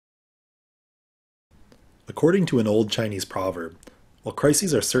According to an old Chinese proverb, while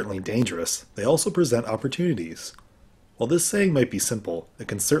crises are certainly dangerous, they also present opportunities. While this saying might be simple, it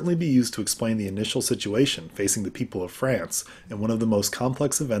can certainly be used to explain the initial situation facing the people of France in one of the most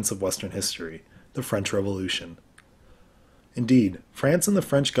complex events of Western history, the French Revolution. Indeed, France and the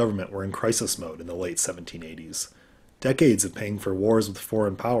French government were in crisis mode in the late 1780s. Decades of paying for wars with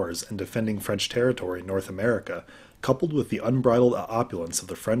foreign powers and defending French territory in North America, coupled with the unbridled opulence of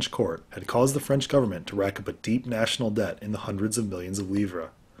the French court, had caused the French government to rack up a deep national debt in the hundreds of millions of livres.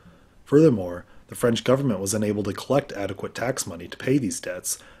 Furthermore, the French government was unable to collect adequate tax money to pay these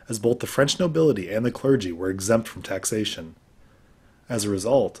debts, as both the French nobility and the clergy were exempt from taxation. As a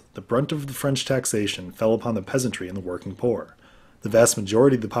result, the brunt of the French taxation fell upon the peasantry and the working poor, the vast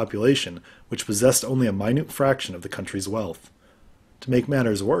majority of the population, which possessed only a minute fraction of the country's wealth. To make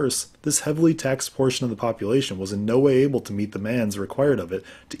matters worse, this heavily taxed portion of the population was in no way able to meet the demands required of it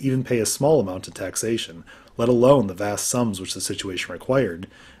to even pay a small amount of taxation, let alone the vast sums which the situation required,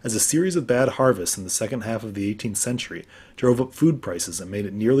 as a series of bad harvests in the second half of the 18th century drove up food prices and made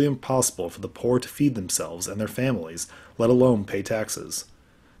it nearly impossible for the poor to feed themselves and their families, let alone pay taxes.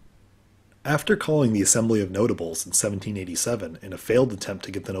 After calling the Assembly of Notables in 1787 in a failed attempt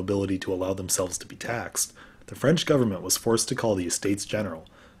to get the nobility to allow themselves to be taxed, the French government was forced to call the Estates General,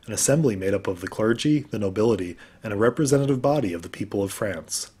 an assembly made up of the clergy, the nobility, and a representative body of the people of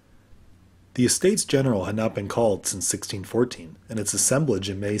France. The Estates General had not been called since 1614, and its assemblage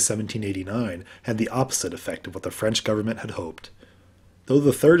in May 1789 had the opposite effect of what the French government had hoped. Though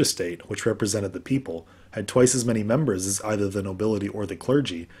the Third Estate, which represented the people, had twice as many members as either the nobility or the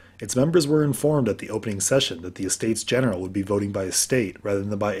clergy, its members were informed at the opening session that the Estates General would be voting by estate rather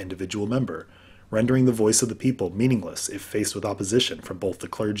than by individual member, rendering the voice of the people meaningless if faced with opposition from both the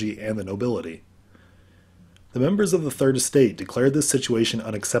clergy and the nobility. The members of the Third Estate declared this situation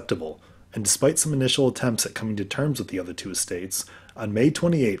unacceptable, and despite some initial attempts at coming to terms with the other two estates, on May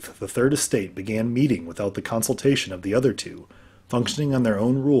 28th the Third Estate began meeting without the consultation of the other two, functioning on their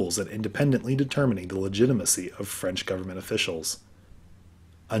own rules and independently determining the legitimacy of French government officials.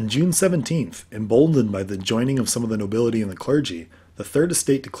 On June 17th, emboldened by the joining of some of the nobility and the clergy, the Third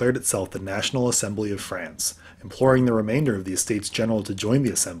Estate declared itself the National Assembly of France, imploring the remainder of the Estates General to join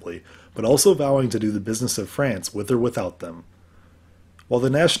the Assembly, but also vowing to do the business of France with or without them. While the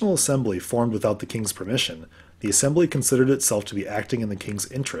National Assembly formed without the King's permission, the Assembly considered itself to be acting in the King's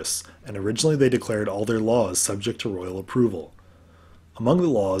interests, and originally they declared all their laws subject to royal approval. Among the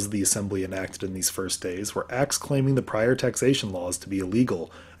laws the Assembly enacted in these first days were acts claiming the prior taxation laws to be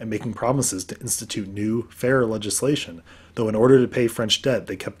illegal and making promises to institute new, fairer legislation, though in order to pay French debt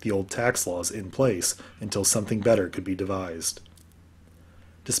they kept the old tax laws in place until something better could be devised.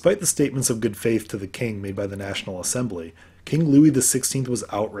 Despite the statements of good faith to the king made by the National Assembly, King Louis XVI was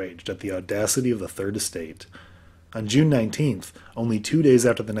outraged at the audacity of the Third Estate. On June 19th, only 2 days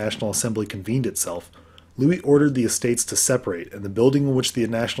after the National Assembly convened itself, Louis ordered the estates to separate and the building in which the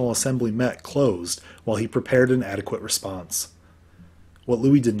National Assembly met closed while he prepared an adequate response. What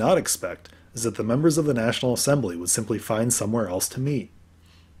Louis did not expect is that the members of the National Assembly would simply find somewhere else to meet.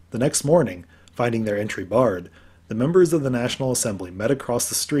 The next morning, finding their entry barred, the members of the National Assembly met across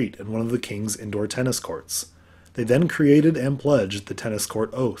the street in one of the king's indoor tennis courts. They then created and pledged the tennis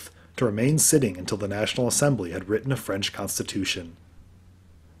court oath to remain sitting until the National Assembly had written a French constitution.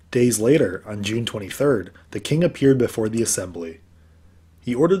 Days later, on June 23rd, the king appeared before the Assembly.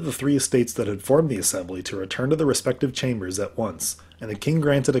 He ordered the three estates that had formed the Assembly to return to their respective chambers at once, and the king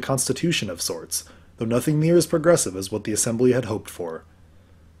granted a constitution of sorts, though nothing near as progressive as what the Assembly had hoped for.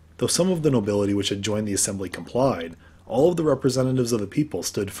 Though some of the nobility which had joined the Assembly complied, all of the representatives of the people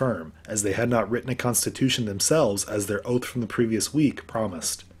stood firm, as they had not written a constitution themselves as their oath from the previous week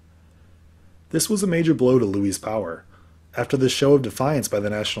promised. This was a major blow to Louis's power. After this show of defiance by the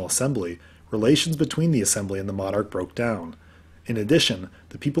National Assembly, relations between the Assembly and the monarch broke down. In addition,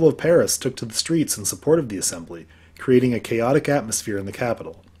 the people of Paris took to the streets in support of the Assembly, creating a chaotic atmosphere in the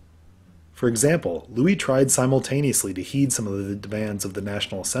capital. For example, Louis tried simultaneously to heed some of the demands of the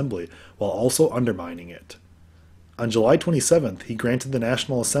National Assembly while also undermining it. On July 27th, he granted the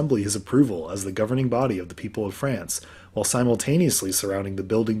National Assembly his approval as the governing body of the people of France, while simultaneously surrounding the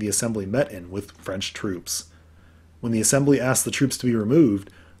building the Assembly met in with French troops. When the Assembly asked the troops to be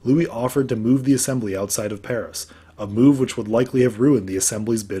removed, Louis offered to move the Assembly outside of Paris, a move which would likely have ruined the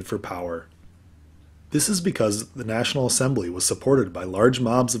Assembly's bid for power. This is because the National Assembly was supported by large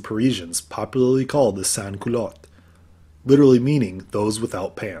mobs of Parisians popularly called the sans-culottes, literally meaning those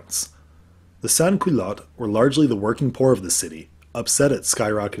without pants. The sans-culottes were largely the working poor of the city, upset at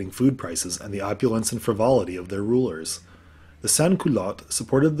skyrocketing food prices and the opulence and frivolity of their rulers. The sans-culottes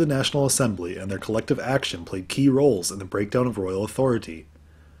supported the National Assembly, and their collective action played key roles in the breakdown of royal authority.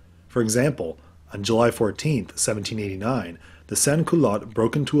 For example, on July 14, 1789, the sans-culottes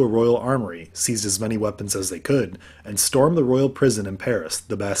broke into a royal armory, seized as many weapons as they could, and stormed the royal prison in Paris,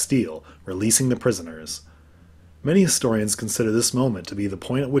 the Bastille, releasing the prisoners. Many historians consider this moment to be the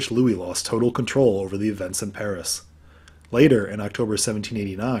point at which Louis lost total control over the events in Paris. Later, in October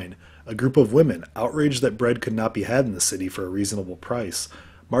 1789, a group of women, outraged that bread could not be had in the city for a reasonable price,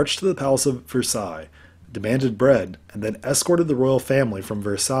 marched to the Palace of Versailles, demanded bread, and then escorted the royal family from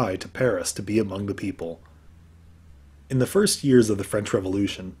Versailles to Paris to be among the people. In the first years of the French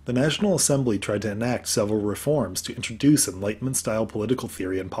Revolution, the National Assembly tried to enact several reforms to introduce Enlightenment-style political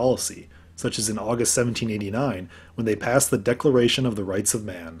theory and policy, such as in August 1789 when they passed the Declaration of the Rights of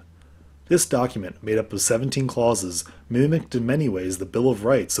Man. This document, made up of 17 clauses, mimicked in many ways the Bill of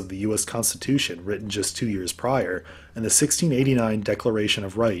Rights of the U.S. Constitution written just 2 years prior, and the 1689 Declaration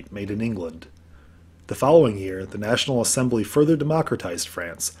of Right made in England. The following year, the National Assembly further democratized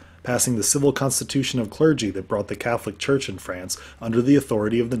France, passing the civil constitution of clergy that brought the Catholic Church in France under the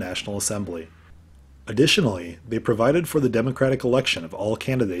authority of the National Assembly. Additionally, they provided for the democratic election of all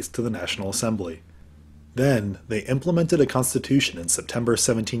candidates to the National Assembly. Then, they implemented a constitution in September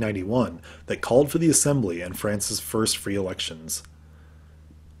 1791 that called for the Assembly and France's first free elections.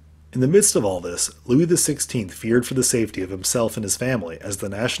 In the midst of all this, Louis XVI feared for the safety of himself and his family as the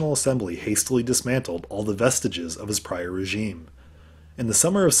National Assembly hastily dismantled all the vestiges of his prior regime. In the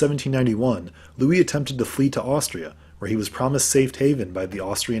summer of 1791, Louis attempted to flee to Austria, where he was promised safe haven by the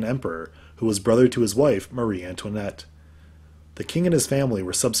Austrian emperor, who was brother to his wife, Marie Antoinette. The king and his family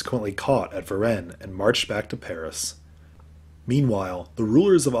were subsequently caught at Varennes and marched back to Paris. Meanwhile, the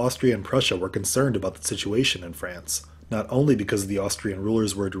rulers of Austria and Prussia were concerned about the situation in France, not only because the Austrian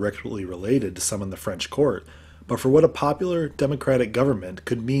rulers were directly related to some in the French court, but for what a popular, democratic government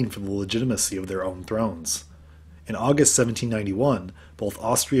could mean for the legitimacy of their own thrones. In August 1791, both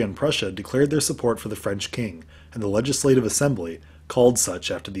Austria and Prussia declared their support for the French king, and the Legislative Assembly, called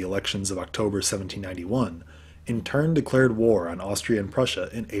such after the elections of October 1791, in turn declared war on Austria and Prussia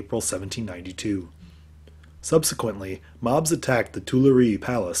in April 1792. Subsequently, mobs attacked the Tuileries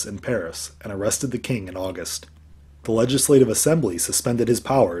Palace in Paris and arrested the king in August. The Legislative Assembly suspended his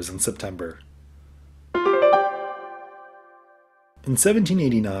powers in September. In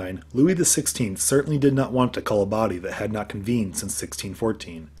 1789, Louis XVI certainly did not want to call a body that had not convened since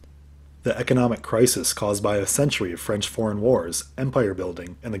 1614. The economic crisis caused by a century of French foreign wars, empire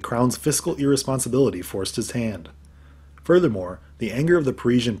building, and the crown's fiscal irresponsibility forced his hand. Furthermore, the anger of the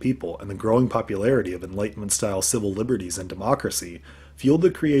Parisian people and the growing popularity of Enlightenment-style civil liberties and democracy fueled the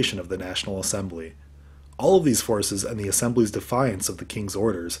creation of the National Assembly. All of these forces and the Assembly's defiance of the king's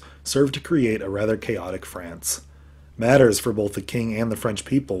orders served to create a rather chaotic France. Matters for both the king and the French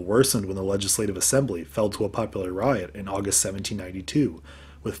people worsened when the Legislative Assembly fell to a popular riot in August 1792,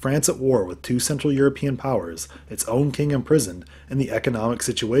 with France at war with two Central European powers, its own king imprisoned, and the economic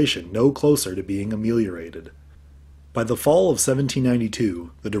situation no closer to being ameliorated. By the fall of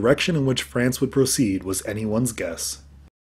 1792, the direction in which France would proceed was anyone's guess.